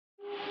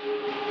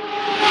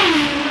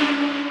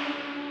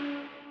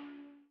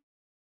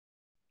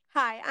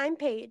I'm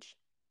Paige,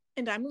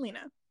 And I'm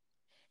Alina,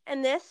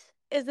 and this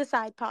is the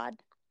Sidepod,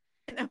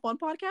 an F1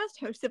 podcast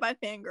hosted by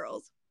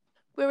fangirls.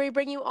 where we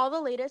bring you all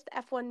the latest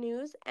F1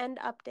 news and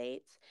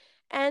updates.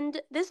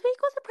 And this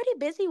week was a pretty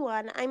busy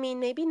one. I mean,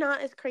 maybe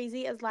not as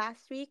crazy as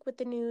last week with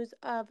the news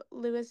of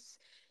Lewis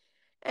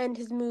and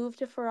his move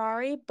to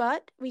Ferrari,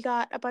 but we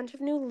got a bunch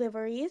of new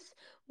liveries.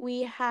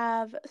 We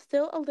have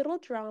still a little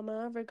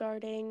drama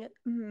regarding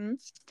Mm-hmm.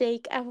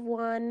 Stake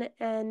F1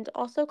 and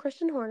also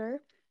Christian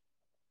Horner.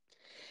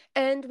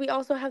 And we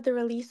also have the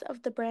release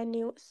of the brand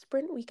new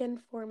sprint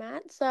weekend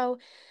format. So,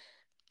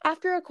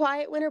 after a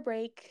quiet winter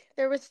break,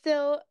 there was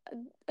still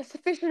a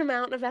sufficient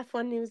amount of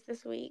F1 news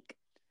this week.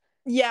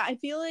 Yeah, I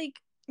feel like,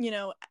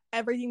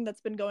 everything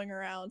that's been going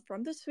around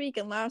from this week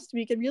and last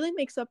week, it really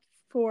makes up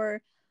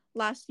for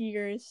last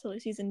year's silly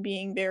season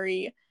being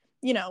very,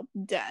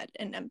 dead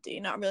and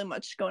empty. Not really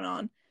much going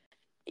on.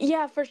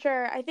 Yeah, for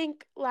sure. I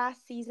think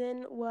last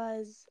season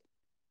was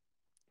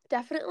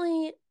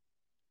definitely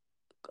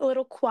a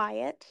little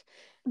quiet,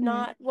 Mm-hmm.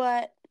 not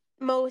what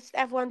most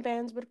F1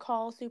 fans would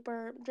call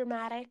super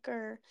dramatic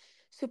or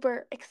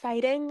super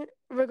exciting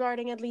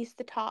regarding at least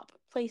the top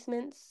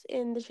placements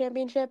in the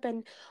championship.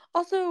 And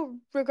also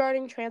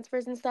regarding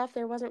transfers and stuff,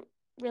 there wasn't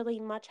really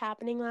much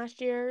happening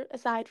last year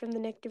aside from the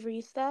Nick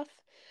DeVries stuff.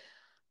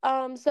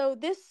 So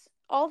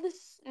all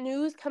this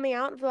news coming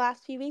out of the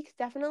last few weeks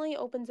definitely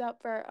opens up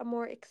for a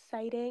more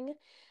exciting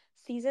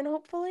season,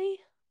 hopefully.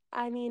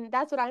 I mean,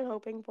 that's what I'm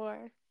hoping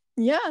for.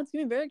 Yeah, it's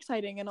gonna be very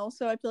exciting. And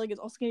also I feel like it's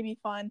also gonna be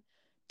fun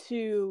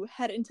to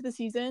head into the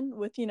season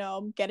with,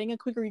 getting a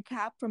quick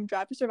recap from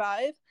Drive to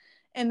Survive.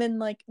 And then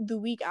like the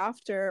week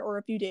after or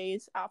a few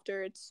days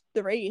after it's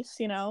the race.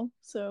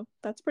 So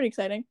that's pretty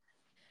exciting.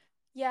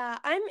 Yeah,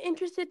 I'm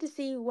interested to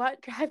see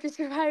what Drive to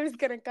Survive is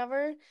going to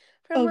cover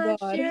from Oh last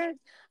God. year.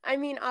 I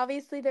mean,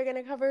 obviously they're going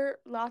to cover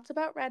lots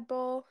about Red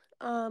Bull,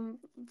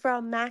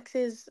 from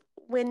Max's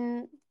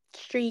win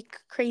streak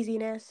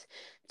craziness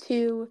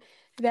to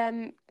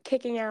them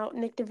kicking out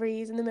Nick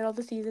DeVries in the middle of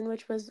the season,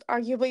 which was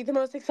arguably the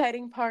most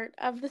exciting part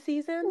of the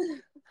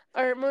season,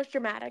 or most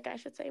dramatic, I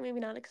should say, maybe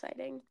not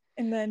exciting.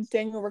 And then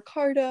Daniel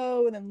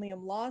Ricciardo, and then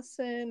Liam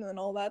Lawson, and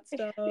all that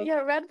stuff. Yeah,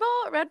 Red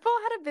Bull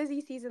had a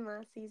busy season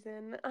last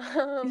season.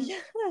 Yeah,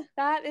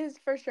 That is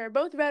for sure.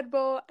 Both Red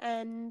Bull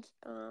and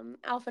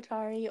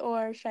AlphaTauri,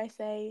 or should I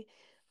say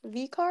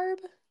VCarb?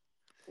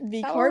 Is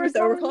V that what carb we're is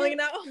that what we're calling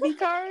calling it it?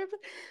 now? VCarb.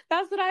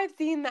 That's what I've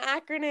seen. The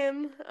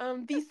acronym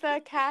Visa,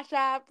 Cash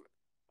App,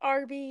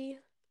 RB.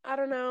 I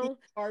don't V know.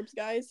 carbs,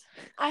 guys.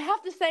 I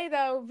have to say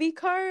though,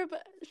 VCarb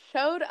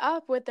showed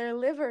up with their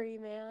livery,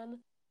 man.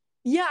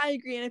 Yeah, I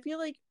agree, and I feel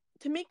like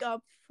to make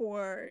up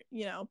for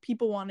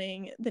people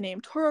wanting the name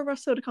Toro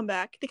Rosso to come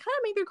back, they kind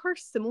of make their car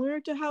similar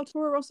to how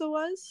Toro Rosso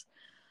was.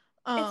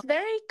 It's Um,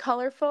 very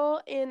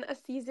colorful in a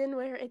season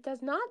where it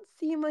does not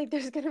seem like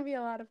there's going to be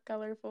a lot of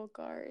colorful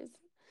cars.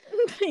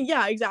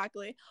 yeah,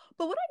 exactly.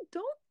 But what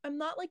I'm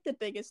not like the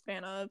biggest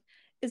fan of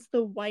is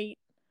the white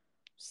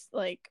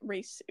like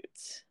race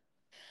suits.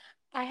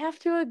 I have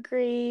to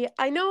agree.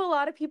 I know a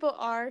lot of people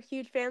are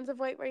huge fans of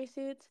white race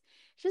suits.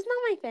 It's just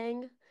not my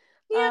thing.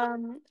 Yeah.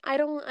 I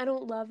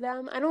don't love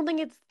them. I don't think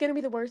it's gonna be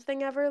the worst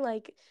thing ever.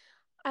 Like,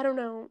 I don't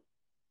know.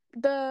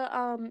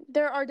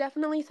 There are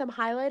definitely some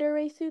highlighter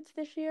race suits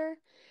this year,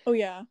 Oh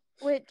yeah.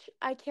 which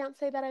I can't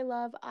say that I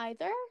love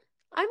either.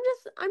 I'm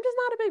just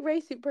not a big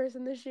race suit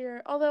person this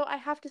year. Although I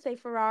have to say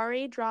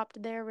Ferrari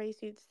dropped their race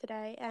suits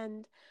today,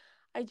 and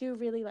I do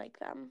really like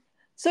them.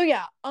 So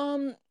yeah, I've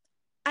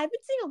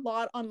been seeing a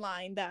lot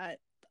online that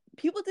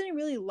people didn't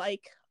really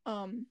like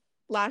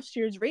last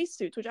year's race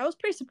suits, which I was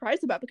pretty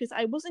surprised about because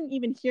I wasn't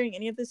even hearing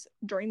any of this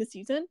during the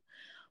season.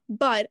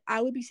 But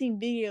I would be seeing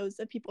videos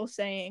of people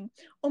saying,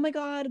 "Oh my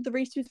god, the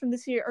race suits from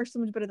this year are so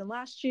much better than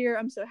last year.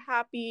 I'm so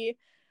happy."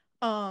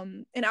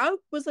 And I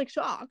was like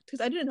shocked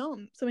because I didn't know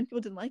so many people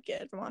didn't like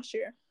it from last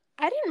year.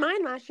 I didn't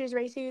mind last year's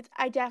race suits.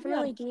 I Yeah.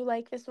 definitely do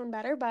like this one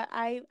better, but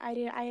I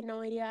had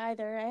no idea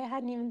either. I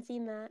hadn't even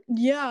seen that.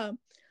 Yeah.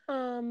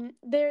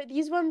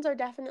 These ones are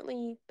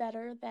definitely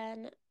better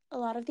than a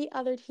lot of the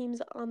other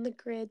teams on the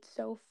grid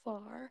so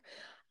far.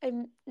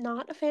 I'm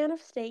not a fan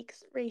of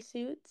Stakes race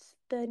suits.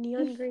 The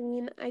neon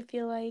green, I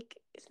feel like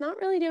it's not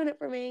really doing it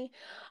for me.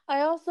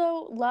 I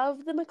also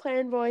love the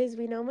McLaren boys.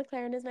 We know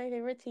McLaren is my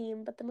favorite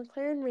team, but the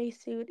McLaren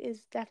race suit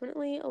is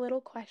definitely a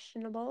little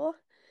questionable.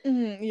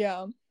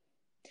 Yeah.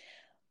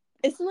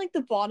 Isn't like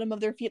the bottom of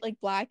their feet like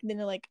black and then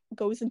it like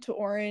goes into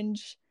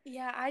orange?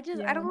 Yeah, I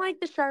Yeah. don't like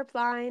the sharp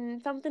line.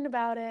 Something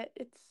about it.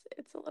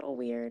 It's a little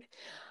weird.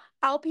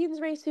 Alpine's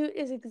race suit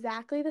is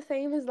exactly the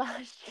same as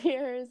last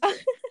year's.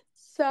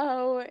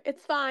 So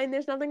it's fine.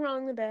 There's nothing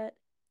wrong with it.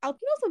 Alpine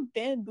also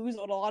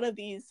bamboozled a lot of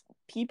these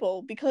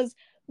people because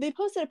they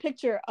posted a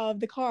picture of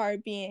the car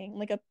being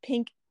like a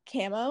pink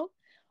camo,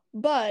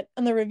 but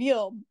on the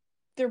reveal,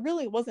 there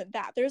really wasn't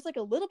that. There's like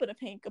a little bit of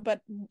pink,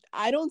 but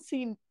I don't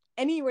see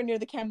anywhere near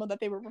the camo that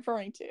they were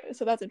referring to.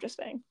 So that's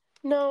interesting.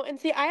 No, and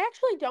see, I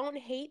actually don't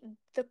hate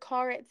the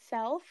car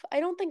itself. I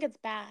don't think it's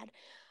bad.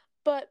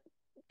 But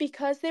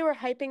because they were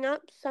hyping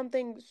up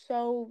something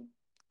so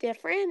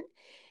different,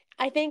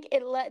 I think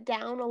it let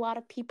down a lot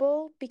of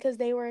people because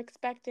they were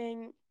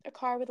expecting a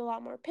car with a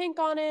lot more pink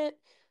on it,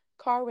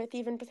 car with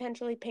even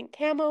potentially pink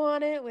camo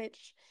on it,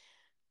 which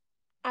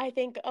I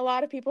think a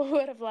lot of people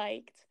would have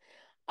liked.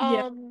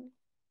 Yeah. Um,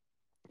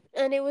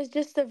 and it was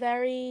just a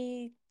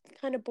very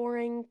kind of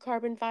boring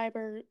carbon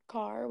fiber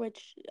car,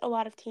 which a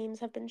lot of teams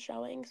have been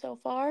showing so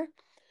far.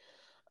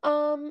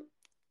 Um,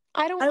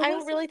 I I don't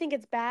was really think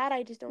it's bad.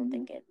 I just don't Mhm.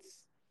 think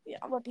it's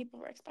Yeah. what people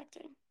were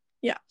expecting.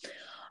 Yeah.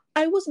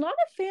 I was not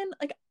a fan,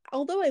 like,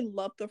 although I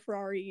love the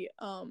Ferrari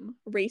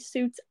race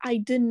suits, I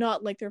did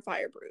not like their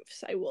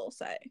fireproofs, I will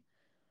say. Um,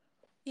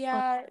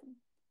 Yeah,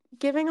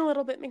 giving a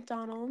little bit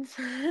McDonald's.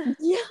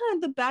 yeah,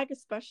 the back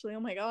especially. Oh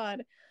my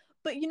god.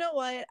 But you know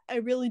what? I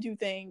really do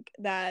think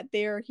that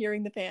they're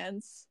hearing the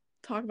fans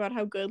talk about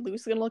how good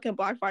Luke's gonna look in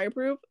black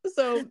fireproof.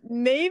 So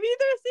maybe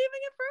they're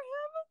saving it for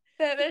him.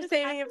 That they're Because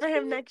saving it for him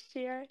honestly, next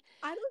year.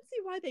 I don't see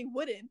why they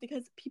wouldn't,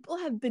 because people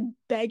have been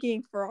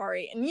begging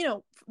Ferrari, and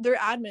their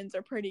admins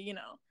are pretty,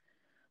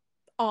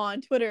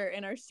 on Twitter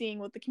and are seeing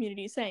what the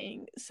community is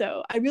saying.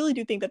 So I really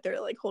do think that they're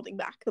like holding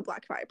back the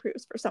black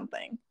fireproofs for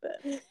something.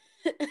 But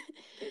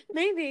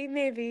Maybe.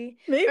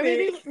 Or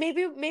maybe.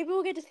 maybe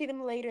we'll get to see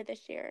them later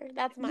this year.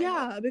 That's my hope.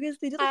 Yeah, because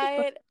they did like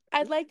a photo.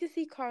 I'd like to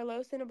see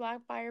Carlos in a black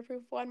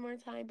fireproof one more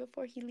time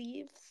before he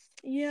leaves.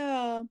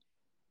 Yeah,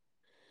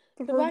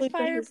 The black preferably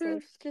for his like.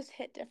 fireproofs just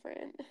hit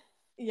different.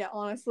 Yeah,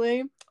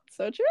 honestly,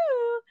 so true.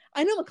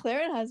 I know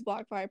McLaren has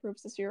black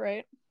fireproofs this year,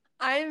 right?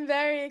 I'm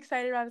very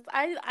excited about this.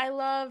 I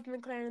love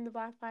McLaren the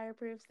black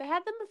fireproofs. They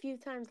had them a few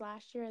times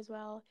last year as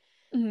well.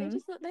 Mm-hmm.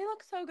 They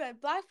look so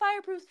good. Black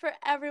fireproofs for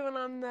everyone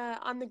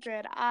on the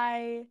grid.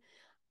 I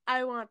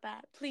want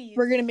that,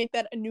 We're gonna please. make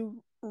that a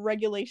new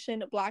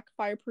regulation: black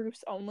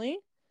fireproofs only.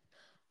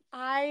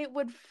 I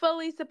would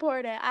fully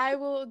support it. I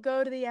will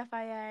go to the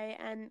FIA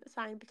and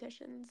sign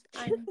petitions.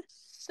 I'm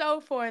so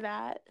for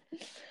that.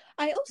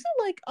 I also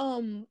like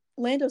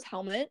Lando's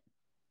helmet.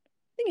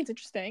 I think it's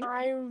interesting.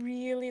 I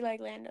really like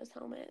Lando's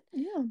helmet.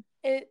 Yeah.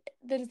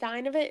 The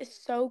design of it is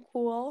so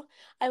cool.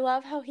 I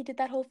love how he did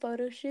that whole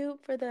photo shoot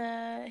for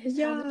the his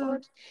helmet Yeah.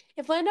 launch.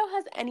 If Lando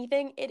has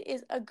anything, it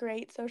is a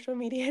great social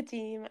media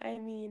team. I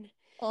mean,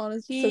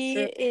 Honest, so he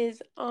true.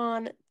 is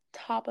on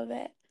top of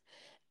it.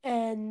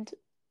 And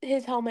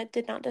his helmet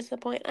did not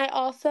disappoint. I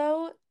was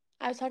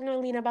talking to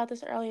Lena about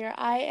this earlier.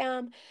 I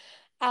am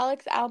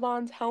Alex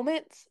Albon's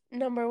helmet's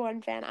number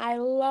one fan. I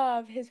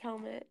love his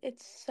helmet.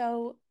 It's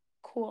so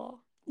cool.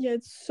 Yeah,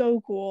 it's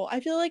so cool. I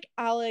feel like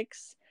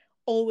Alex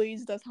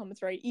always does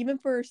helmets right, even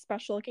for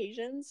special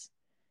occasions.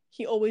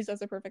 He always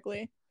does it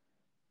perfectly.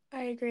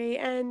 I agree.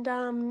 And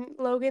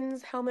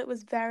Logan's helmet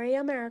was very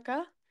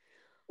America.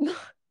 As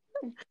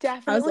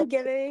Definitely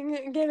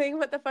a, giving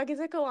what the fuck is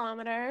a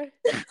kilometer.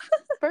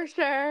 For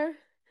sure.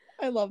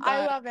 I love I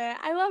that. love it.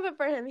 I love it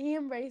for him. He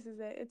embraces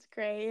it. It's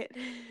great.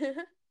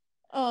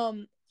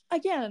 Um,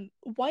 Again,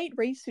 white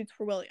race suits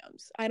for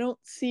Williams. I don't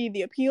see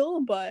the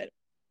appeal, but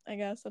I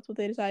guess that's what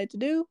they decided to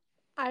do.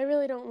 I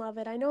really don't love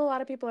it. I know a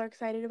lot of people are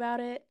excited about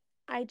it.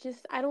 I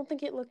don't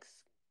think it looks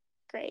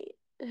great.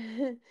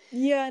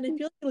 Yeah, and I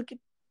feel like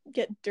it'll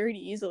get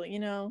dirty easily,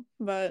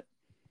 but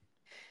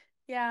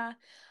Yeah.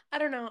 I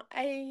don't know.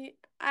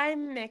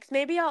 I'm mixed.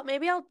 Maybe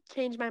I'll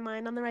change my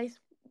mind on the race.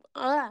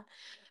 Uh,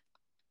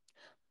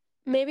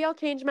 Maybe I'll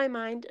change my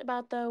mind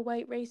about the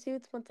white race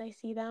suits once I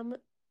see them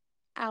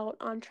out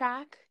on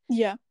track.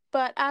 yeah.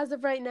 But as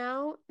of right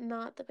now,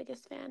 not the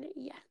biggest fan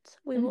yet.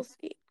 We Mhm. will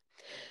see.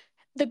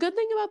 The good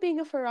thing about being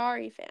a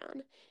Ferrari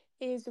fan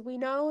is we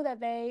know that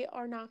they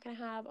are not going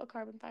to have a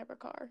carbon fiber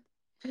car.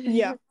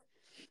 Yeah.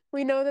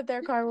 We know that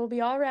their car will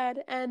be all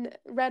red. And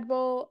Red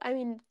Bull, I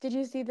mean, did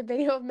you see the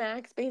video of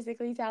Max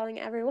basically telling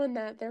everyone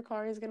that their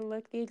car is going to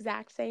look the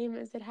exact same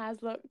as it has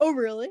Oh, looked?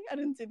 really? I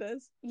didn't see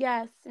this.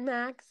 Yes,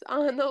 Max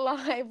on the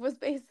live was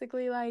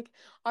basically like,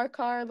 our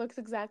car looks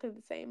exactly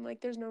the same.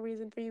 Like, there's no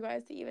reason for you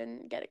guys to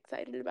even get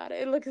excited about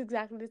it. It looks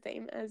exactly the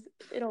same as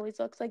it always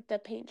looks, like the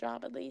paint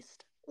job at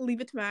least.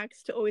 Leave it to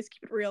Max to always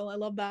keep it real. I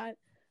love that.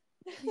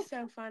 He's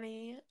so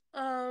funny.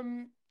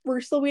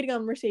 We're still waiting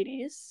on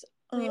Mercedes.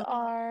 We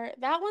are.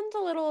 That one's a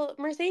little.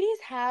 Mercedes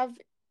have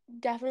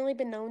definitely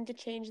been known to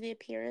change the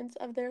appearance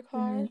of their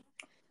car. Mhm.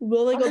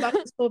 Will they go back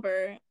to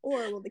silver,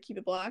 or will they keep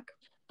it black?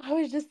 I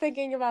was just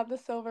thinking about the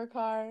silver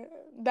car.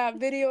 That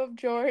video of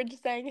George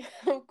saying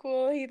how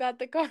cool he thought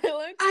the car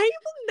looked. I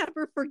will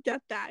never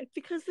forget that,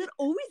 because it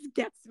always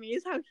gets me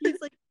is how he's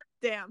like,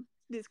 damn,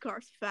 this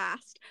car's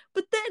fast.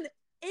 But then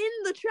in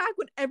the track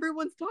when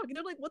everyone's talking,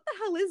 they're like, what the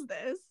hell is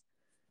this?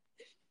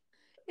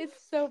 It's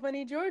so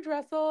funny. George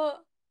Russell,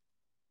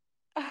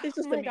 oh It's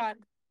just a my meme. God,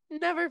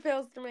 never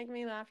fails to make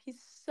me laugh.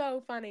 He's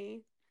so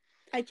funny.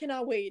 I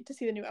cannot wait to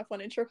see the new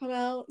F1 intro come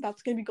out.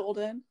 That's gonna be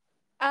golden.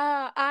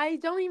 I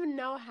don't even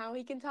know how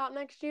he can top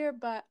next year,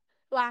 but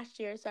last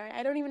year, sorry.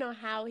 I don't even know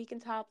how he can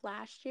top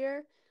last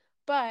year,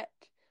 but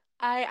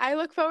I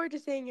look forward to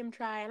seeing him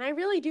try, and I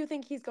really do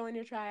think he's going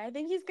to try. I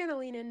think he's going to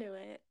lean into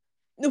it.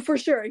 No, for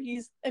sure.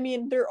 I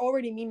mean, they're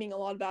already memeing a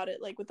lot about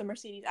it, like with the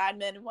Mercedes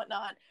admin and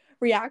whatnot,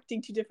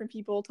 reacting to different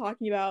people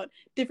talking about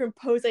different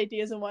pose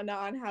ideas and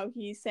whatnot, and how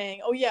he's saying,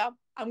 oh, yeah,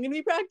 I'm going to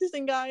be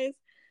practicing, guys.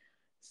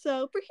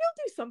 So, but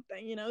he'll do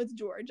something, it's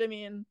George. I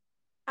mean,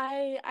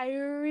 I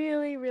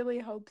really, really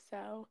hope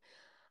so.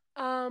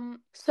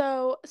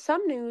 So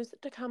some news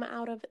to come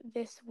out of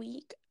this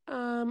week.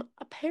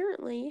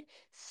 Apparently,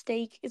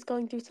 Stake is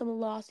going through some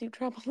lawsuit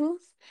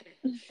troubles,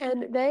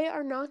 and they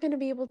are not going to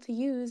be able to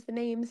use the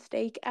name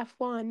Stake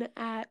F1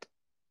 at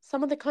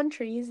some of the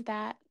countries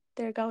that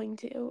they're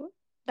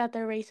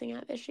racing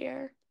at this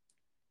year.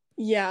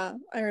 yeah,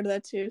 I heard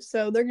that too.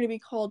 So they're going to be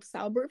called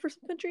Sauber for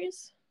some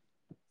countries.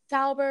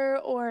 Sauber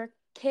or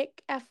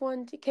Kick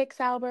F1 to Kick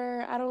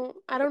Sauber. I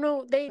don't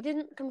know. They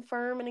didn't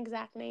confirm an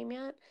exact name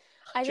yet.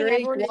 I think Drake,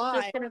 everyone is just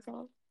why? gonna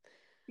call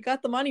You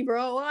got the money,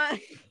 bro.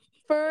 Why?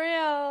 for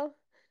real.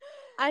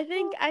 I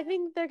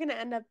think they're gonna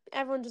end up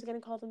everyone's just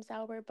gonna call them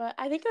Sauber, but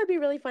I think it would be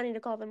really funny to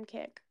call them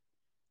Kick.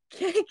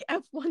 Kick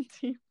F1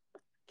 team.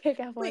 Kick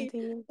F1 Wait,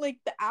 team. like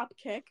the app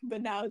Kick,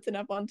 but now it's an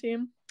F1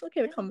 team.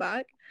 Okay, to come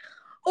back.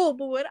 Oh,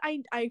 but what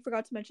I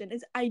forgot to mention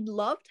is I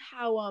loved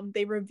how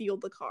they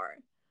revealed the car,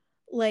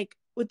 like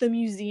with the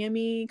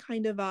museumy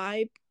kind of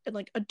vibe and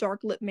like a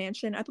dark lit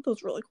mansion. I thought that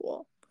was really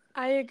cool.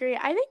 I agree.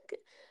 I think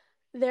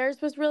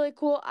theirs was really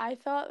cool. I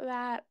thought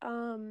that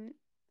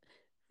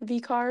V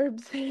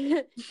Carbs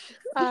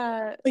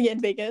But yeah,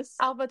 in Vegas.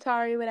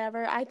 Alvatari,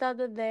 whatever, I thought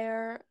that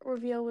their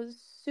reveal was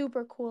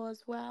super cool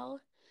as well.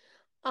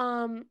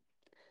 Um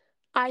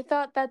I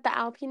thought that the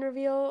Alpine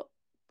reveal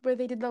where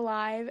they did the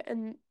live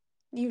and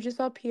you just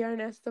saw Pierre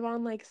and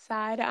Esteban like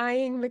side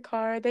eyeing the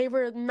car. They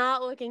were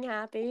not looking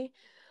happy.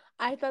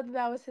 I thought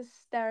that was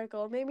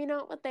hysterical. Maybe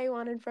not what they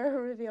wanted for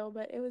a reveal,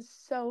 but it was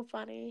so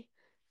funny.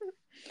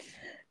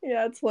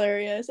 Yeah, it's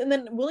hilarious. And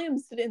then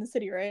Williams did it in the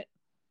city, right?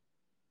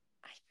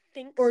 I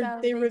think Or so.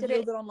 they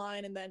revealed it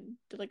online and then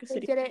did like a They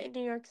city. did it in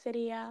New York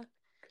City, yeah.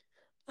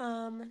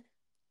 Um,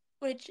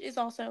 which is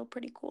also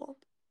pretty cool.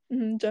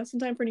 Just in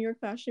time for New York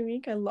Fashion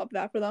Week. I love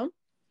that for them.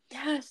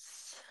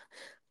 Yes.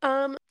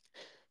 Um,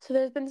 so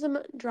there's been some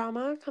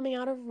drama coming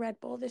out of Red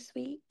Bull this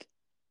week.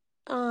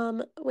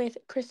 With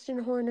Christian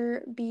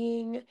Horner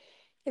being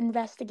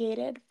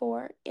investigated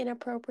for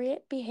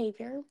inappropriate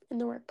behavior in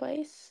the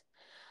workplace.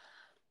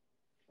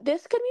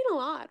 This could mean a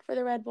lot for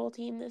the Red Bull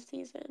team this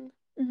season.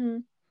 hmm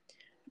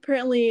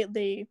Apparently,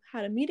 they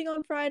had a meeting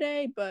on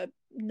Friday, but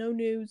no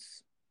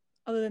news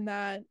other than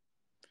that.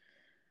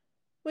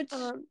 Which,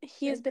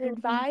 He has been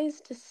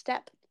advised to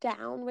step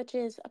down, which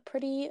is a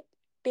pretty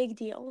big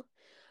deal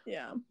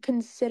yeah,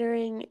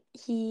 considering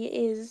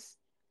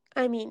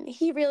I mean,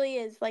 he really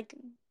is like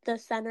the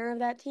center of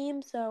that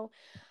team. So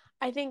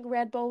I think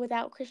Red Bull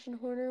without Christian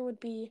Horner would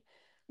be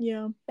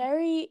yeah,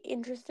 very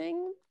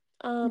interesting.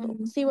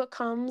 hmm See what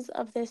comes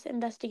of this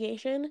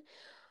investigation,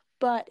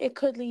 but it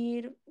could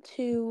lead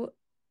to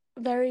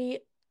very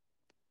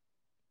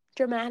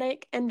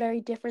dramatic and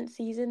very different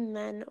season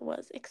than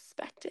was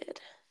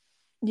expected.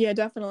 yeah,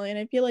 definitely. And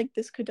I feel like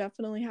this could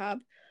definitely have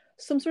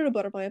some sort of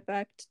butterfly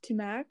effect to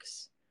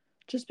Max,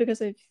 just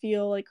because I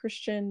feel like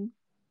Christian,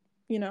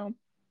 you know,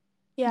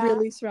 Yeah,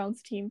 really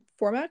surrounds the team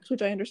for Max,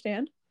 which I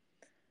understand.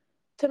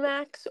 to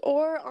Max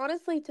or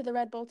honestly to the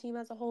Red Bull team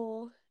as a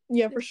whole,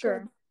 Yeah, for this could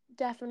sure.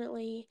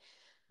 definitely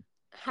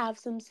have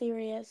some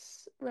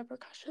serious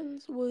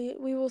repercussions. We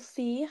will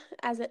see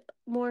as it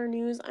more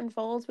news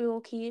unfolds. We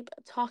will keep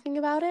talking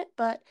about it,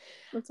 but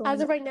That's all I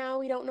as of know. right now,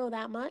 we don't know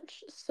that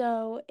much.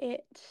 So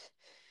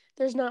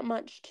there's not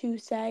much to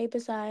say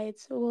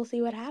besides we'll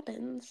see what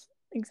happens.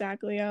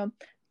 Exactly.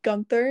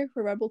 Gunther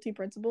for Red Bull Team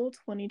Principal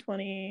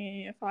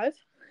 2025.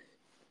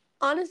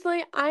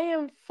 Honestly, I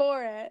am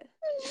for it.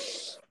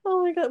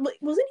 Oh my god, like,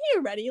 wasn't he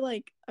already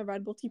like a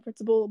Red Bull team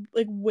principal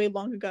like way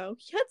long ago?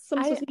 He had some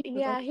I association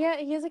with them. Yeah,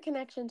 he has a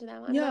connection to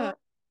them. Yeah,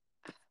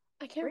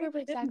 I can't bring remember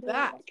him exactly what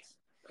it back.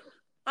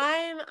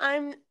 was.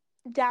 I'm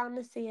down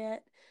to see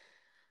it.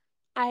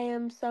 I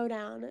am so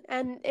down.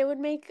 And it would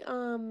make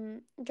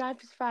Drive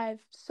to Survive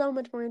so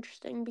much more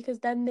interesting because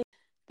then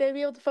they'd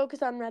be able to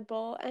focus on Red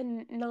Bull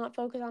and not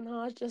focus on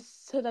Haas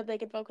just so that they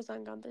could focus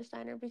on Gunther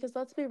Steiner. Because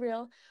let's be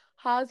real,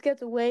 Haas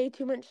gets way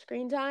too much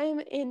screen time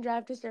in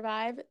Drive to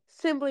Survive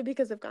simply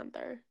because of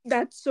Gunther.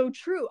 That's so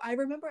true. I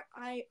remember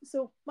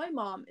so my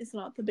mom is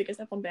not the biggest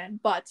F1 fan,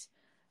 but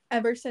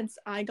ever since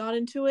I got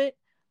into it,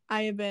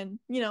 I have been,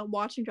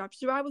 watching Drive to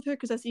Survive with her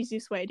because that's the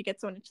easiest way to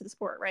get someone into the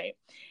sport, right?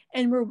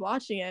 And we're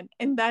watching it,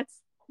 and that's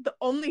the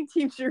only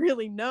team she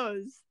really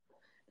knows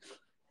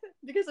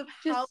because of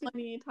how Just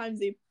many times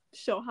they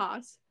show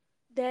Haas.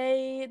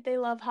 they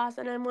love Haas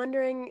and I'm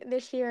wondering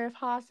this year if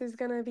Haas is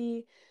gonna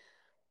be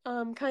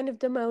kind of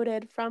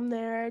demoted from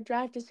their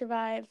Drive to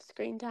Survive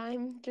screen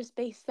time just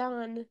based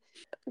on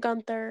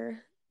Gunther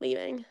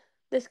leaving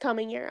this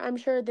coming year. I'm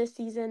sure this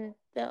season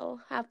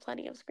they'll have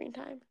plenty of screen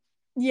time.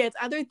 Yeah, it's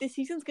either this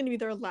season's going to be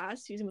their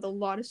last season with a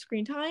lot of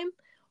screen time,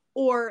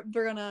 or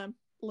they're going to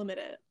limit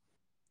it.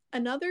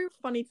 Another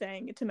funny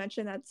thing to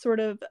mention that sort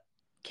of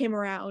came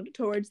around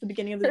towards the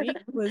beginning of the week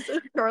was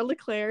Charles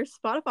Leclerc's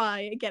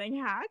Spotify getting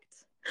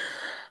hacked.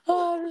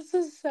 Oh, this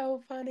is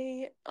so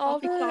funny. All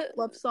Coffee shop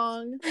the love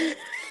song.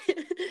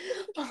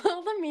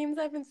 all the memes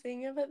I've been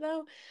seeing of it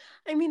though.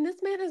 I mean,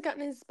 this man has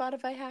gotten his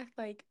Spotify hacked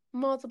like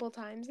multiple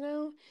times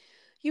now.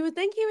 You would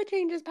think he would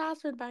change his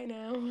password by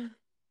now.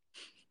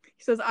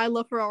 He says, "I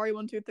love Ferrari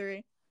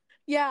 123."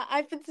 Yeah,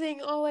 I've been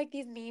seeing all like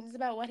these memes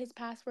about what his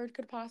password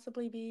could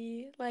possibly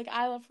be. Like,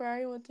 I love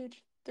Ferrari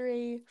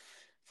 123.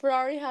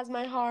 Ferrari has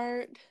my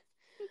heart.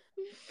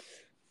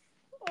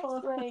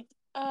 Oh. Like,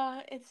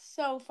 it's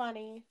so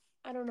funny.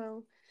 I don't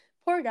know.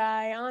 Poor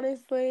guy,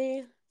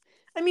 honestly.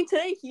 I mean,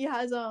 today he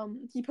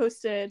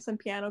posted some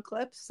piano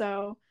clips,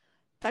 so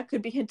that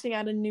could be hinting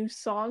at a new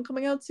song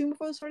coming out soon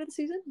before the start of the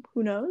season.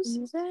 Who knows?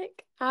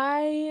 Music,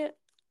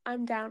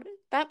 I'm down.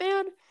 That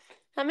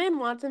man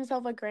wants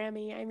himself a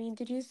Grammy. I mean,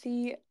 did you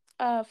see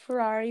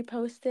Ferrari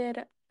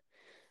posted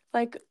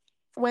like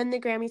when the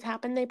Grammys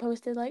happened, they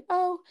posted like,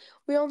 "Oh,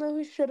 we all know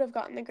who should have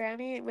gotten the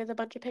Grammy," with a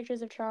bunch of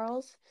pictures of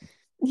Charles,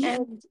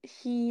 and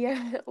he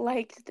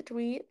liked the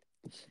tweet.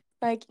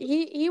 Like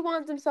he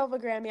wants himself a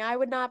Grammy. I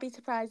would not be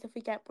surprised if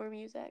we get more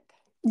music.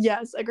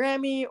 Yes, a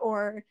Grammy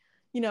or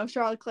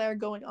Charles Leclerc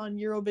going on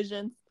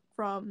Eurovision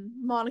from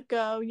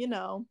Monaco.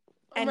 Oh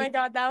my Any.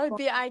 God, that would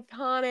be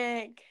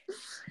iconic.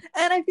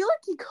 And I feel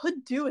like he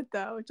could do it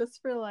though,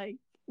 just for as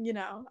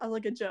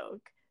like a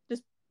joke.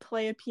 Just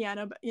play a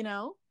piano,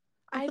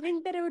 I I feel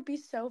think that it would be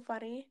so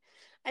funny.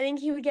 I think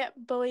he would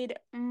get bullied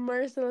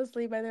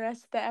mercilessly by the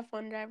rest of the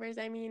F1 drivers.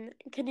 I mean,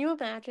 can you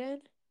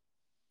imagine?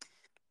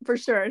 for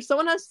sure.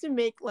 Someone has to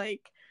make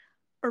like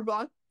a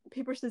rock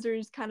paper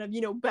scissors kind of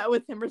bet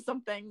with him or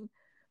something.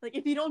 Like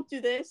if you don't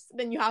do this,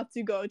 then you have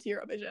to go to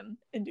Eurovision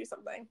and do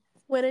something.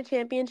 Win a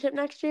championship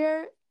next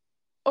year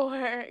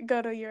or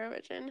go to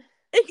Eurovision.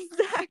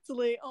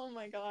 Exactly. Oh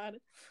my god.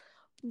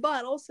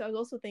 But also, I was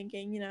also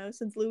thinking,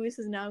 since Lewis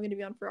is now going to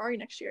be on Ferrari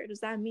next year,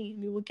 does that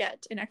mean we will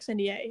get an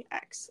XNDA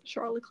X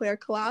Charles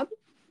Leclerc collab?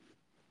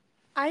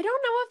 I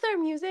don't know if their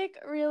music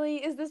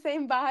really is the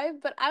same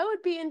vibe, but I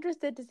would be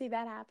interested to see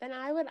that happen.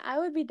 I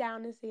would be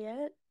down to see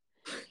it.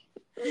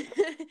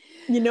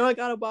 I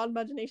got a wild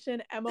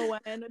imagination. MON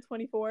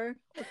 24 or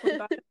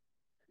 25.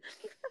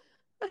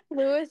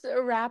 Lewis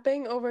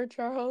rapping over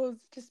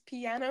Charles' just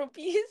piano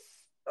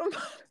piece.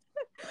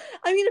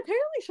 I mean,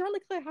 apparently Charles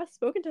Leclerc has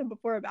spoken to him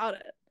before about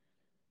it.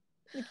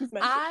 Like he's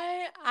mentioned.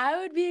 I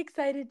would be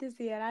excited to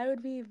see it. I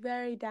would be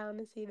very down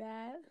to see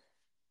that.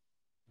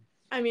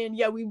 I mean,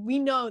 yeah, we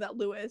know that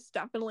Lewis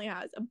definitely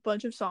has a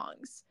bunch of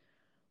songs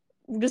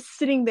just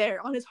sitting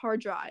there on his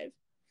hard drive.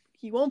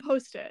 He won't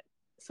post it.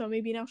 So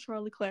maybe now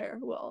Charles Leclerc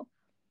will,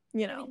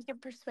 you Maybe know. he can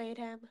persuade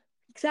him.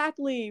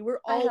 Exactly. We're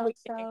I all hope waiting.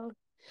 so.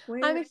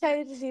 I'm Where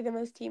excited to see them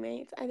as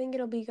teammates. I think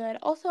it'll be good.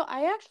 Also,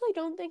 I actually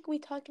don't think we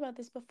talked about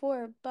this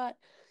before, but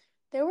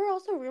there were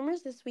also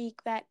rumors this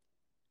week that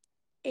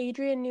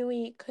Adrian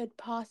Newey could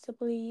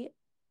possibly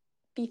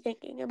be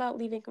thinking about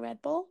leaving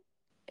Red Bull.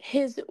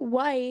 His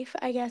wife,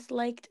 I guess,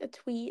 liked a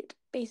tweet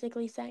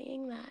basically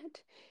saying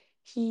that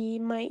he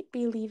might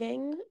be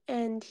leaving,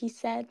 and he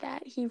said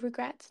that he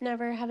regrets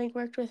never having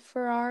worked with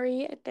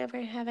Ferrari and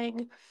never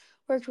having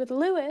worked with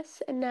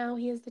Lewis, and now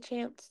he has the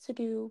chance to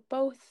do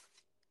both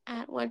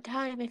at one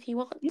time if he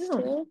wants yeah.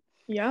 to.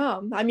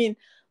 Yeah. I mean,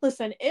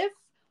 listen, if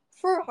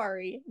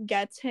Ferrari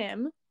gets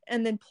him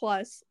and then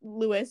plus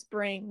Lewis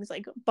brings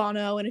like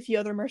Bono and a few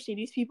other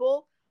Mercedes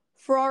people,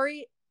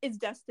 Ferrari is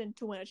destined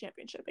to win a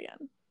championship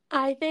again.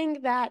 I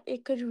think that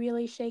it could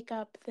really shake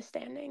up the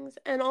standings.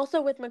 And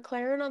also with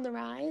McLaren on the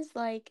rise,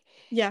 like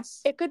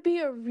Yes. it could be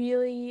a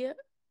really,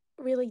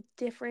 really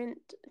different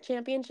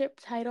championship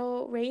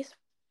title race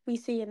we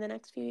see in the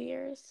next few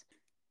years.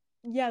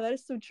 Yeah, that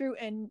is so true.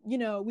 And,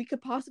 we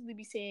could possibly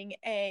be seeing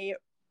a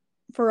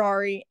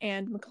Ferrari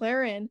and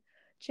McLaren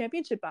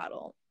championship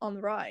battle on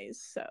the rise.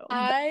 So,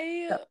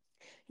 I,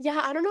 yeah,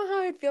 I don't know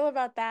how I'd feel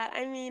about that.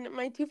 I mean,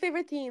 my two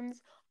favorite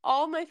teams,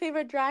 all my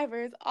favorite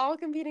drivers, all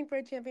competing for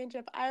a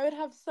championship. I would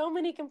have so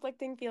many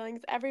conflicting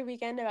feelings every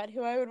weekend about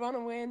who I would want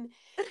to win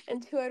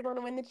and who I'd want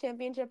to win the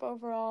championship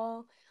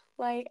overall.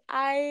 Like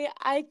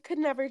I could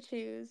never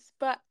choose,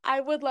 but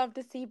I would love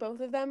to see both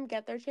of them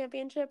get their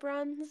championship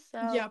runs.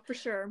 yeah, So for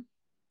sure.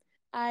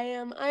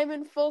 I'm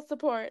in full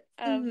support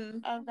of Hmm.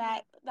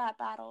 that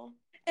battle.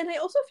 And I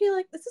also feel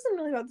like this isn't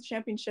really about the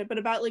championship, but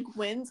about like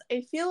wins.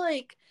 I feel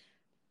like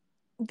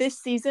this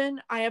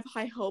season I have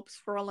high hopes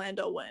for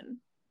Orlando win.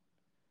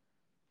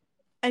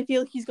 I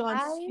feel he's gone,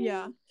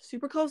 yeah, I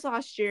super close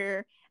last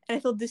year, and I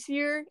feel this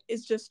year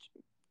is just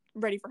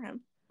ready for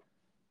him.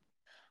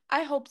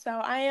 I hope so.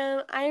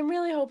 I am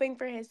really hoping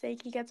for his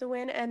sake he gets a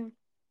win, and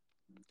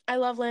I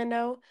love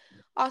Lando.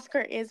 Oscar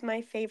is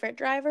my favorite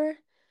driver.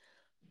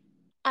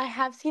 I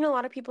have seen a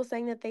lot of people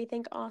saying that they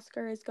think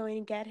Oscar is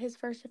going to get his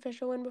first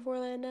official win before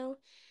Lando.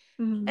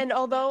 Mm-hmm. And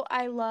although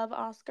I love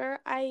Oscar,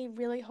 I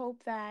really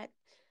hope that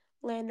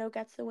Lando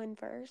gets the win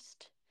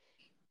first.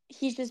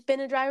 He's just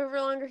been a driver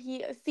for longer.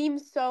 He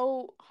seems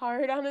so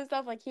hard on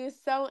himself. Like he was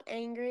so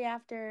angry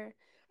after,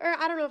 or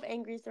I don't know if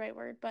angry is the right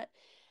word, but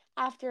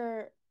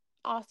after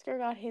Oscar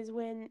got his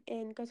win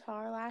in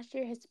Qatar last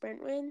year, his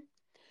sprint win.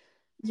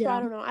 So I Yeah.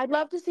 don't know. I'd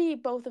love to see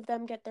both of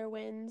them get their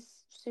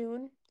wins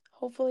soon.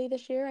 Hopefully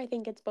this year. I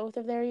think it's both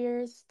of their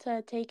years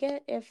to take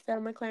it if the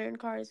McLaren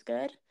car is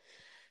good.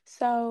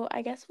 So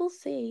I guess we'll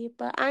see.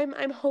 But I'm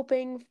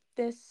hoping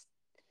this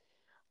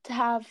to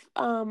have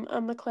a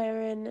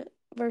McLaren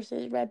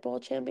versus Red Bull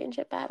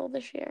championship battle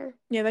this year.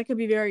 Yeah, that could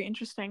be very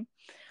interesting.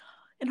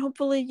 And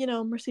hopefully,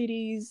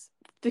 Mercedes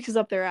fixes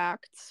up their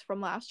acts from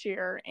last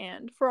year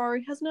and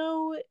Ferrari has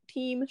no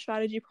team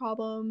strategy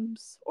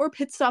problems or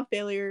pit stop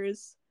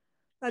failures.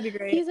 That'd be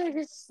great.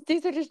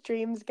 These are just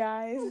dreams,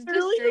 guys. Just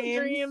Literally just dreams.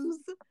 dreams.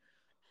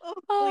 Oh,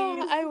 Oh,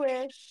 please. I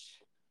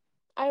wish.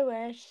 I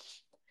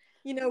wish.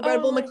 Red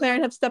Oh Bull my McLaren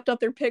god. have stepped up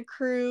their pit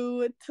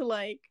crew to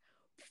like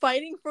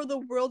fighting for the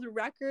world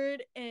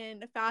record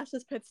in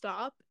fastest pit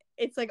stop.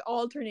 It's like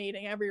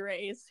alternating every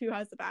race who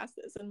has the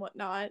fastest and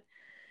whatnot.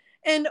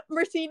 And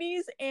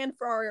Mercedes and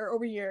Ferrari are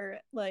over here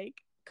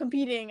like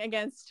competing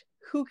against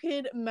who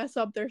could mess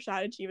up their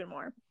strategy even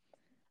more.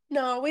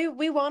 No,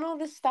 we want all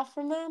this stuff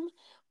from them,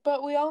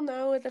 but we all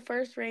know at the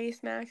first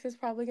race Max is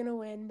probably gonna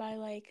win by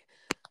like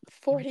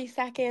 40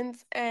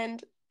 seconds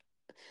and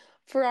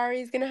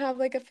Ferrari's gonna have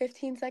like a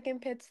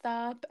 15-second pit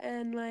stop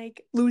and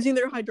like Losing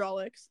their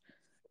hydraulics.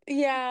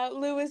 yeah,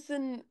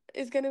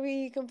 is gonna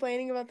be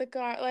complaining about the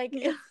car. Like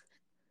Yeah. it's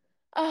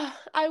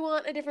I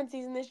want a different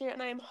season this year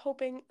and I am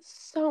hoping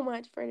so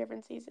much for a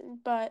different season,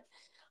 but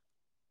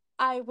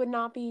I would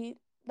not be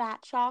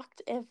that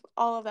shocked if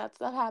all of that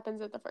stuff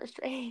happens at the first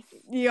race.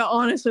 Yeah,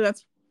 honestly,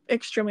 that's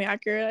extremely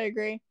accurate. I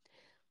agree.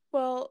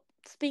 Well,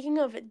 speaking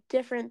of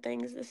different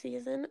things this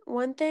season,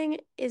 one thing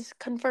is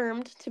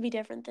confirmed to be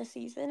different this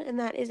season, and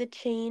that is a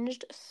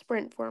changed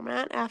sprint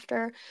format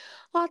after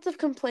lots of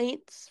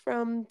complaints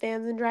from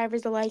fans and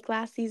drivers alike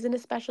last season,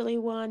 especially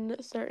one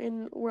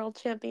certain world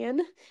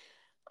champion,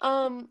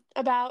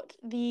 about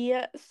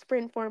the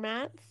sprint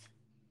formats.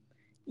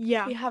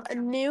 Yeah. We have a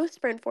new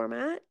sprint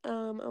format.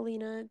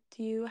 Alina,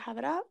 do you have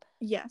it up?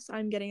 Yes,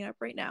 I'm getting it up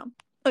right now.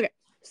 Okay.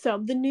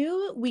 So the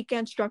new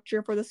weekend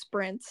structure for the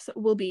sprints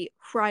will be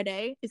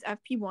Friday is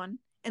FP1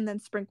 and then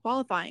sprint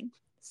qualifying.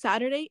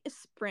 Saturday is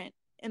sprint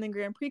and then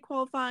Grand Prix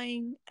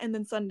qualifying and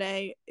then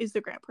Sunday is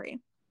the Grand Prix.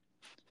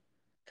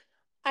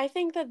 I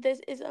think that this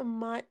is a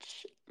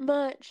much,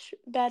 much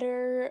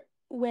better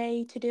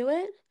way to do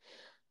it.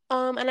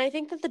 And I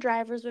think that the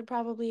drivers would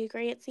probably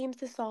agree. It seems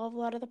to solve a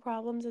lot of the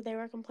problems that they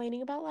were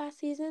complaining about last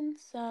season.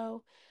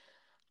 So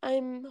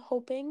I'm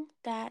hoping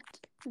that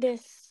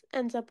this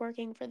ends up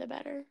working for the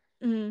better.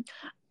 Mm.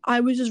 I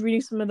was just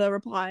reading some of the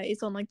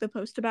replies on like the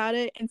post about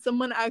it, and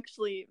someone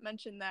actually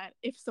mentioned that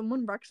if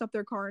someone wrecks up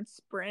their car in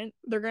sprint,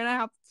 they're gonna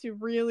have to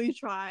really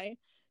try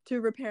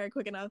to repair it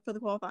quick enough for the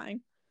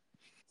qualifying.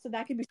 So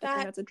that could be something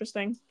That that's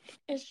interesting.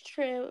 is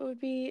true. It would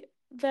be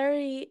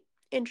very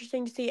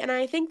interesting to see. And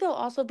I think they'll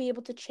also be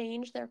able to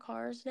change their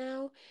cars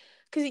now.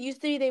 Because it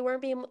used to be they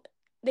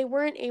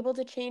weren't able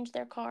to change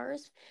their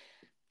cars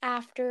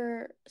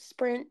after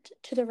sprint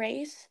to the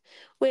race,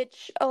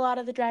 which a lot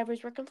of the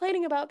drivers were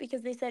complaining about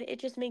because they said it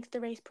just makes the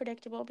race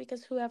predictable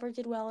because whoever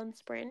did well in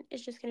sprint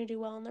is just going to do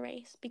well in the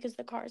race because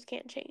the cars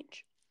can't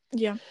change.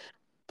 Yeah.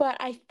 But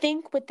I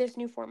think with this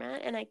new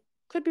format, and I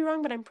could be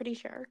wrong, but I'm pretty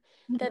sure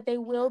Mhm. that they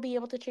will be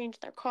able to change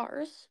their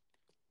cars.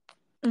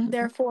 Mhm.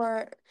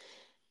 Therefore,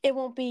 it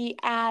won't be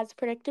as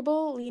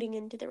predictable leading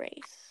into the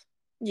race.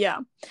 Yeah.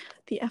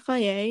 The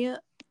FIA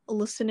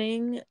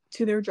listening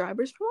to their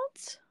drivers for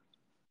once.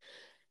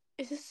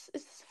 Is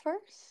this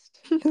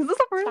first? Is this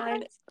the first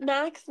Fine.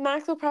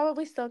 Max will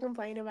probably still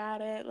complain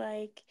about it.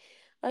 Like,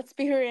 let's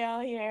be real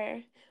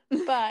here.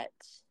 one?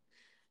 But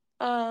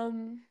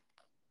um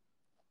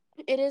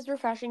it is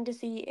refreshing to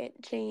see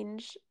it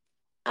change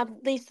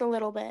at least a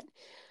little bit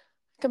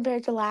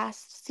compared to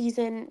last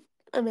season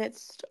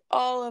amidst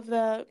all of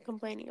the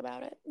complaining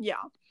about it.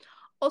 Yeah.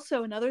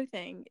 Also, another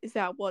thing is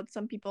that what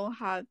some people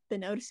have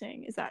been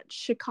noticing is that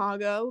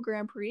Chicago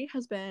Grand Prix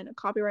has been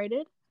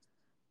copyrighted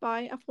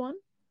by F1.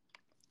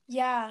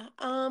 Yeah,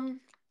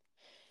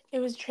 it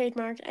was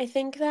trademarked. I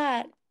think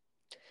that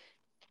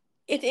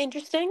it's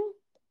interesting.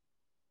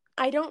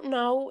 I don't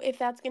know if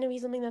that's going to be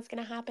something that's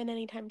going to happen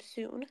anytime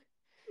soon.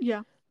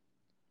 Yeah.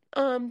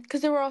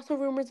 Because there were also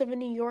rumors of a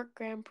New York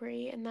Grand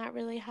Prix, and that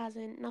really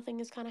hasn't, nothing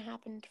has kind of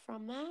happened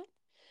from that.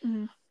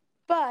 Mm-hmm.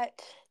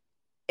 But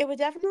it would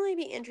definitely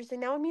be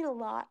interesting. That would mean a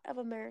lot of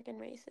American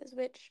races,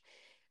 which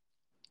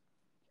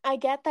I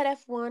get that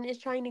F1 is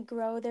trying to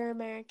grow their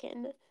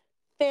American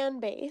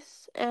fan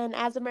base, and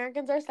as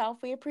Americans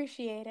ourselves, we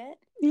appreciate it.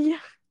 Yeah.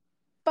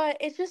 But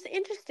it's just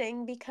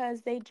interesting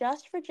because they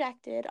just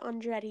rejected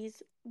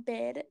Andretti's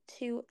bid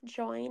to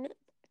join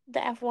the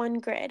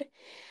F1 grid,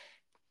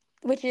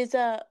 which is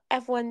a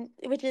F1,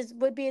 which is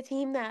would be a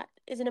team that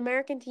is an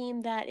American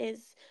team that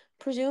is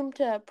presumed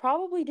to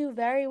probably do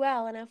very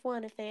well in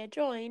F1 if they had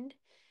joined,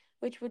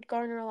 which would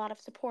garner a lot of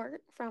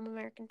support from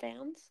American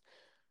fans.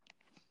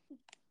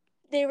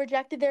 They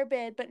rejected their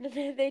bid, but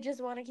they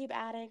just want to keep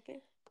adding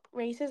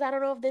races. I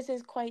don't know if this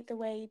is quite the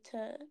way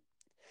to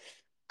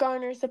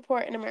garner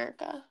support in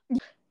America.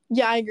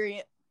 Yeah, I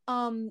agree.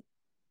 Um,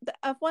 the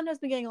F1 has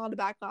been getting a lot of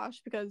backlash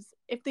because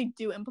if they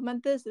do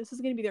implement this, this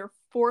is going to be their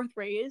fourth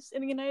race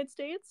in the United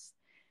States,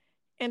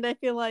 and I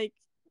feel like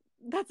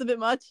that's a bit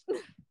much.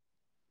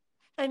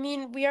 I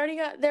mean, we already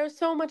got there was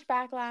so much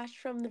backlash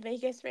from the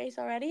Vegas race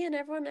already, and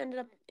everyone ended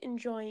up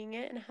enjoying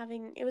it and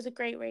having it was a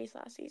great race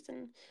last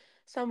season.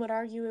 Some would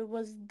argue it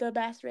was the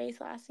best race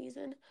last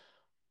season.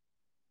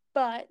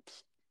 But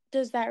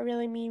does that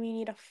really mean we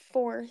need a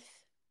fourth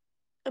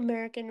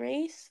American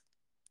race?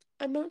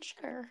 I'm not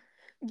sure.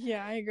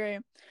 Yeah, I agree.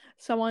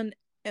 Someone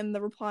in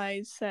the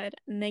replies said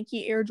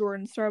Nike Air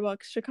Jordan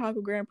Starbucks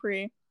Chicago Grand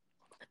Prix.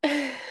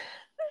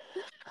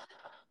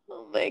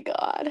 Oh my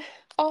God.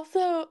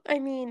 Also, I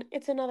mean,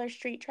 it's another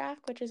street track,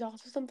 which is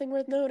also something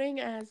worth noting,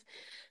 as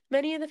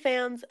many of the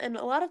fans and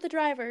a lot of the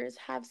drivers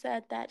have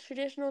said that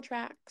traditional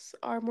tracks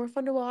are more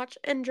fun to watch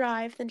and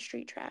drive than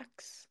street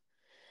tracks.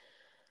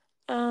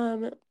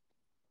 Um,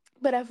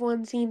 but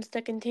F1 seems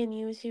to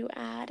continue to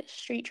add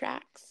street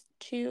tracks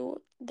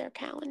to their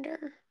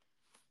calendar.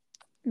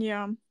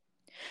 Yeah. And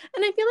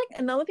I feel like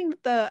another thing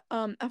that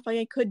the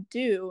FIA could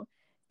do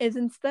is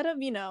instead of,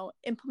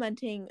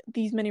 implementing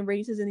these many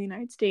races in the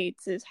United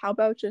States, is how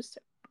about just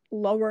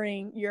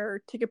lowering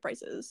your ticket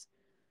prices?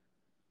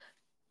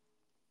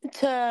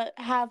 To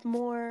have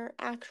more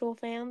actual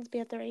fans be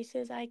at the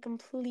races, I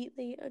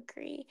completely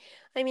agree.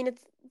 I mean,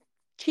 it's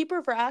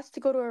cheaper for us to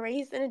go to a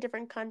race in a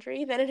different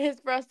country than it is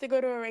for us to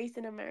go to a race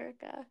in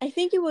America. I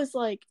think it was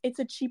like it's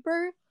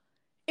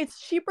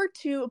cheaper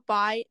to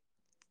buy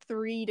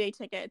 3-day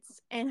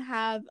tickets and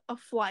have a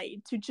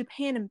flight to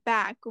Japan and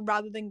back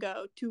rather than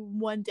go to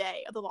one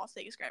day of the Las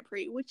Vegas Grand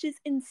Prix, which is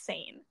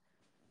insane.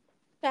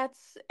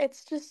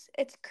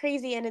 It's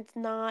crazy and it's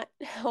not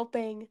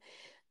helping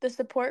the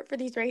support for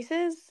these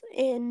races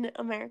in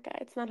America.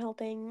 It's not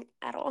helping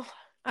at all.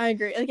 I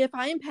agree. Like if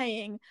I am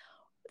paying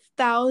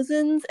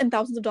thousands and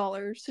thousands of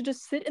dollars to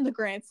just sit in the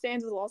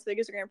grandstands of the Las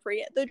Vegas Grand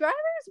Prix, the drivers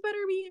better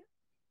be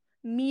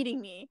meeting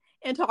me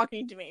and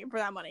talking to me for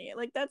that money.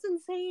 Like that's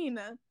insane.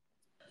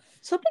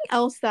 Something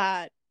else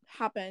that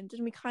happened,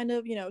 and we kind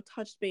of,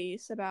 touched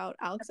base about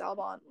Alex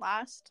Albon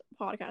last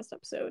podcast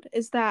episode,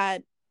 is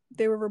that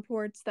there were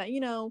reports that,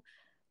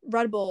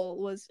 Red Bull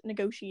was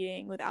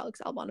negotiating with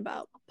Alex Albon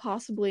about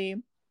possibly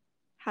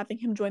having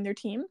him join their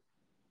team.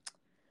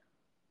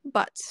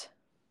 But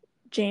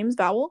James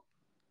Vowell,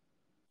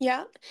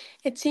 Yeah,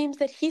 it seems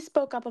that he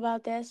spoke up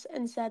about this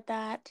and said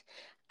that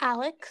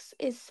Alex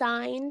is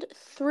signed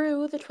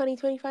through the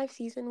 2025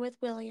 season with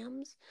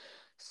Williams.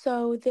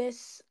 So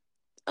this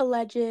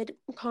alleged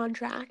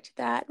contract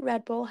that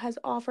Red Bull has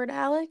offered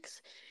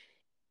Alex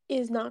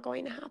is not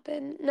going to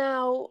happen.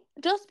 Now,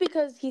 just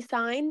because he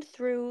signed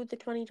through the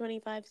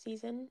 2025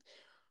 season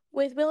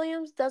with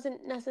Williams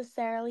doesn't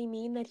necessarily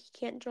mean that he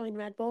can't join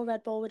Red Bull.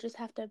 Red Bull would just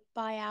have to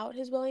buy out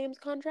his Williams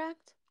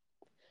contract.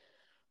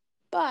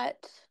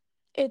 But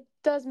it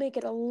does make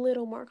it a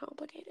little more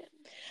complicated.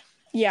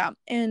 yeah,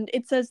 and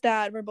it says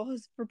that Red Bull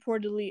has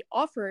reportedly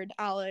offered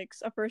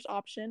Alex a first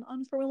option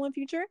on Formula One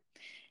future,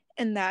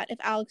 and that if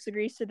Alex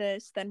agrees to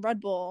this, then Red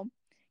Bull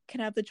can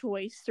have the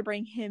choice to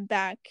bring him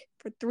back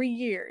for 3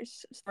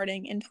 years,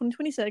 starting in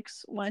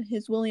 2026 when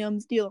his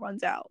Williams deal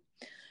runs out.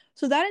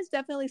 So that is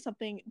definitely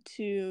something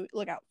to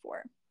look out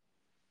for.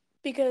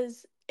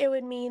 Because it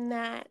would mean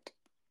that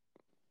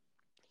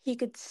he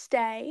could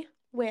stay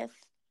with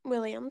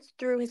Williams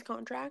through his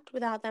contract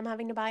without them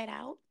having to buy it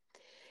out.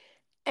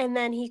 And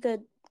then he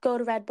could go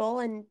to Red Bull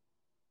and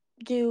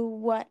do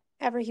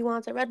whatever he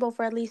wants at Red Bull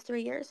for at least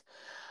 3 years.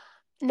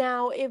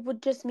 Now, it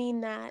would just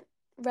mean that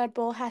Red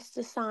Bull has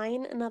to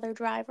sign another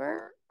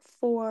driver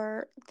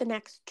for the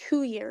next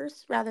 2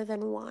 years rather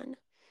than one,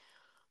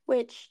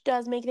 which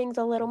does make things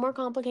a little more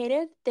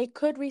complicated. They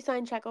could re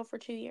sign Checo for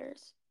 2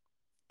 years.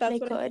 That's They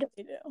what I could. think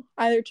they do.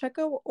 Either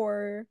Checo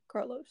or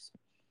Carlos.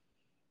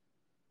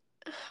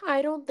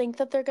 I don't think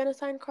that they're going to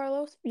sign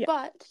Carlos, Yeah,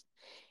 but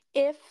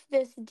if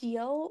this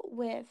deal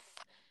with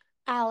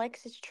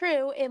Alex is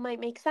true, it might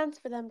make sense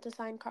for them to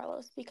sign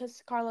Carlos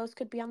because Carlos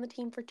could be on the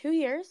team for 2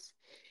 years.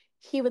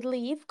 He would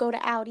leave, go to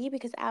Audi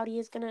because Audi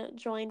is going to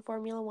join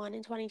Formula One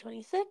in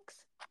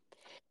 2026.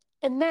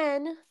 And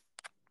then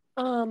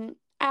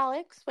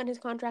Alex, when his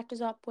contract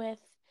is up with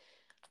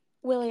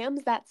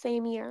Williams that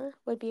same year,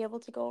 would be able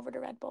to go over to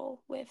Red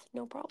Bull with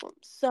no problems.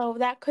 So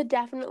that could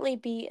definitely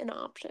be an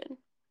option.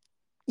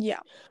 yeah,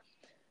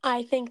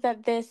 I think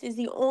that this is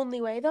the only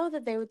way, though,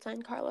 that they would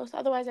sign Carlos.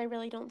 Otherwise, I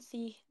really don't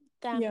see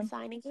them yeah.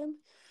 signing him.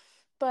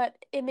 But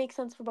it makes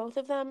sense for both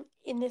of them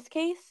in this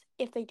case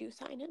if they do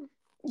sign him.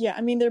 Yeah,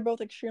 I mean, they're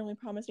both extremely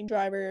promising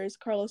drivers.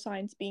 Carlos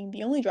Sainz being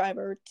the only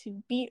driver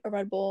to beat a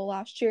Red Bull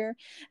last year,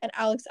 and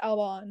Alex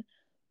Albon,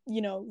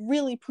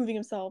 really proving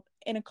himself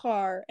in a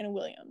car in a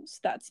Williams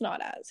that's not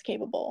as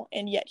capable,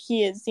 and yet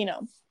he is,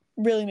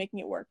 really making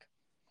it work.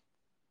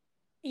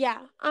 Yeah,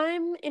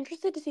 I'm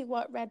interested to see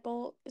what Red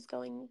Bull is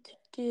going to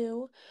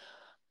do.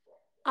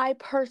 I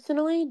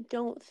personally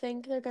don't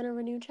think they're going to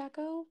renew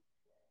Checo.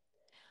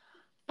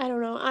 I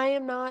don't know. I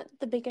am not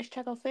the biggest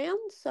Checo fan,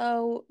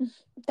 so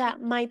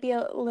that might be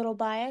a little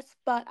biased,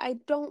 but I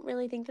don't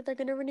really think that they're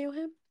going to renew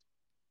him.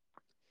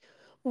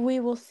 We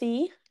will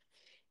see.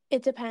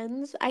 It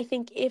depends. I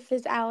think if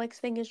this Alex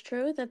thing is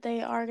true, that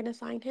they are going to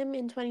sign him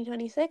in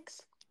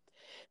 2026,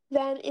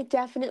 then it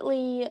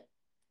definitely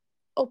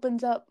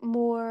opens up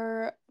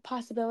more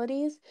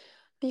possibilities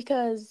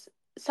because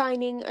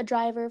signing a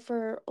driver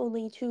for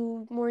only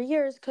 2 more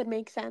years could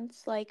make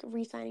sense, like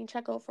re signing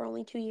Checo for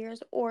only 2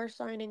 years or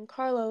signing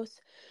Carlos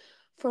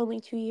for only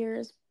 2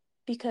 years,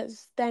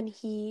 because then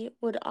he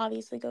would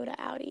obviously go to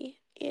Audi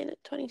in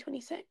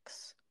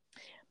 2026.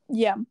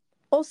 Yeah.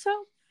 Also,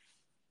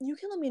 you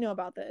can let me know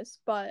about this,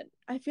 but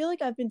I feel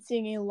like I've been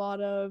seeing a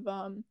lot of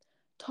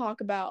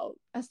talk about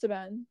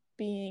Esteban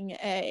being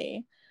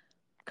a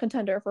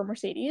contender for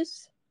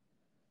Mercedes.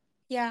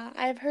 Yeah,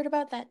 I've heard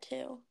about that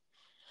too.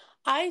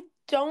 I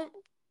don't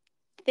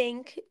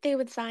think they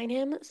would sign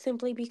him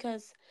simply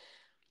because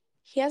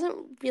he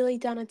hasn't really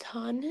done a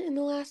ton in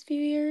the last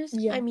few years.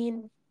 I Yeah.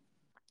 mean,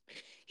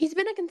 he's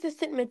been a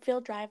consistent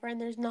midfield driver,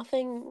 and there's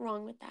nothing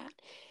wrong with that.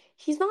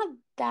 He's not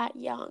that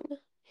young.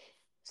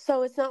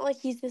 So it's not like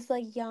he's this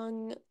like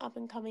young, up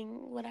and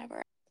coming,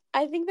 whatever.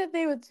 I think that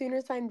they would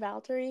sooner sign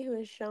Valtteri, who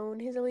has shown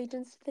his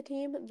allegiance to the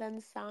team,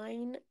 than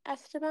sign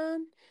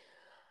Esteban.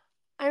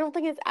 I don't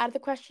think it's out of the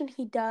question.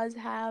 He does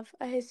have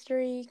a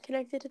history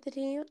connected to the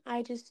team.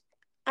 I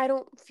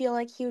don't feel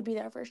like he would be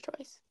their first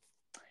choice.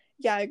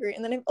 Yeah, I agree.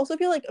 And then I also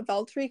feel like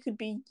Valtteri could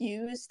be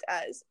used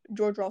as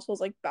George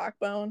Russell's like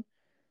backbone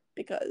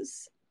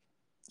because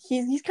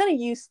he's kind of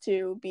used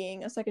to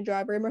being a second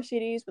driver in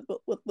Mercedes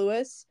with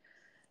Lewis.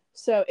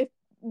 So if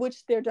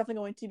which they're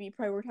definitely going to be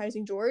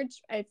prioritizing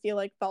George, I feel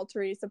like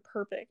Valtteri is the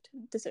perfect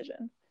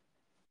decision.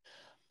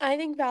 I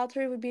think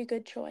Valtteri would be a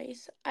good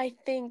choice. I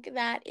think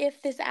that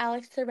if this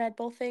Alex to Red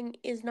Bull thing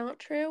is not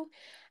true,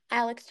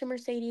 Alex to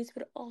Mercedes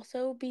would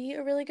also be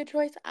a really good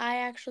choice. I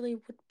actually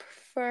would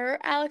prefer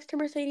Alex to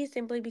Mercedes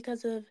simply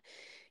because of,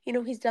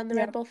 he's done the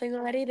Red Yeah. Bull thing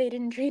already. They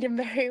didn't treat him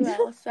very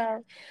well.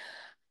 So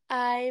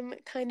I'm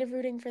kind of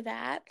rooting for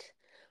that.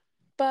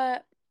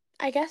 But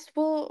I guess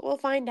we'll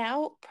find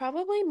out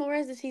probably more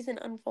as the season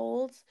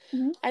unfolds.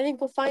 Mm-hmm. I think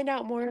we'll find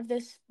out more of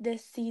this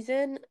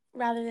season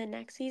rather than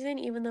next season,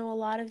 even though a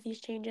lot of these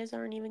changes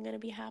aren't even going to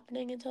be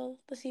happening until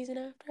the season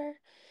after.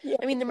 Yeah.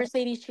 I mean, the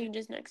Mercedes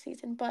changes next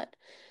season, but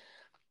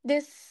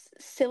this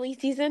silly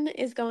season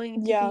is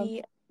going to Yeah.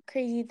 be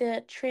crazy.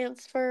 The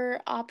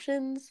transfer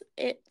options,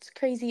 it's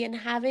crazy. And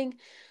having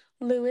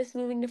Lewis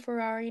moving to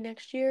Ferrari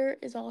next year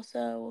is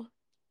also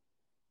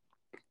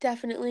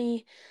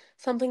definitely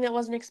something that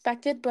wasn't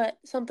expected, but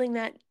something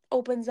that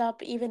opens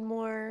up even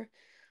more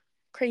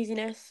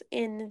craziness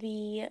in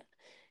the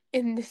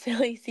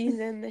silly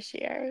season this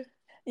year.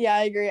 Yeah,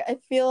 I agree. I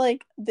feel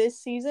like this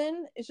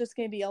season is just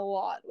going to be a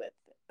lot with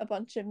a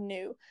bunch of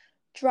new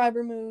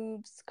driver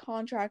moves,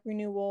 contract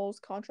renewals,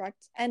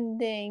 contracts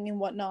ending, and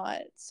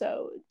whatnot.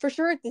 So for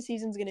sure, this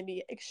season's going to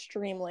be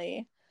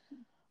extremely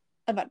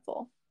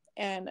eventful,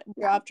 and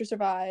Yeah. Drive to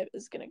Survive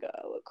is going to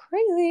go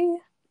crazy.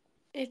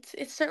 It's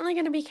certainly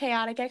going to be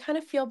chaotic. I kind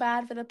of feel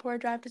bad for the poor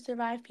Drive to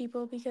Survive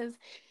people because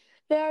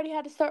they already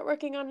had to start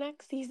working on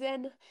next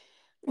season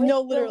with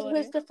No, the literally.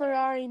 Lewis to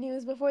Ferrari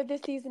news before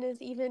this season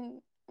is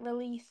even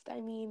released.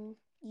 I mean,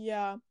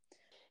 Yeah.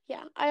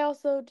 yeah, I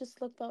also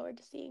just look forward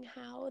to seeing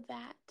how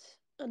that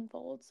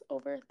unfolds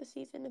over the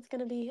season. It's going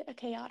to be a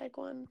chaotic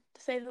one,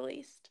 to say the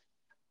least.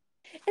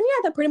 And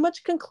yeah, that pretty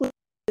much concludes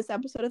this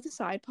episode of the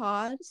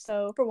Sidepod.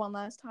 So for one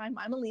last time,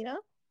 I'm Alina.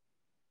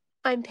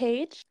 I'm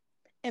Paige.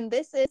 And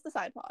this is the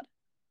Sidepod.